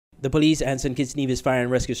The police and St. Kitts Nevis Fire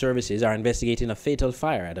and Rescue Services are investigating a fatal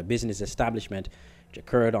fire at a business establishment which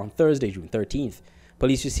occurred on Thursday, June 13th.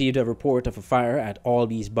 Police received a report of a fire at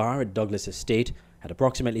Albies Bar at Douglas Estate at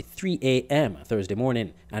approximately 3 a.m. Thursday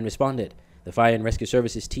morning and responded. The Fire and Rescue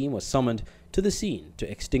Services team was summoned to the scene to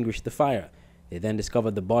extinguish the fire. They then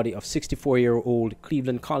discovered the body of 64-year-old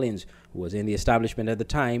Cleveland Collins, who was in the establishment at the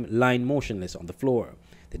time, lying motionless on the floor.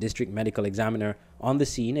 The district medical examiner on the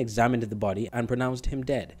scene examined the body and pronounced him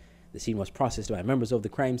dead. The scene was processed by members of the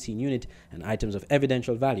crime scene unit, and items of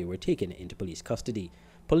evidential value were taken into police custody.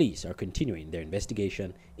 Police are continuing their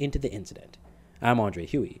investigation into the incident. I'm Andre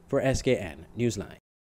Huey for SKN Newsline.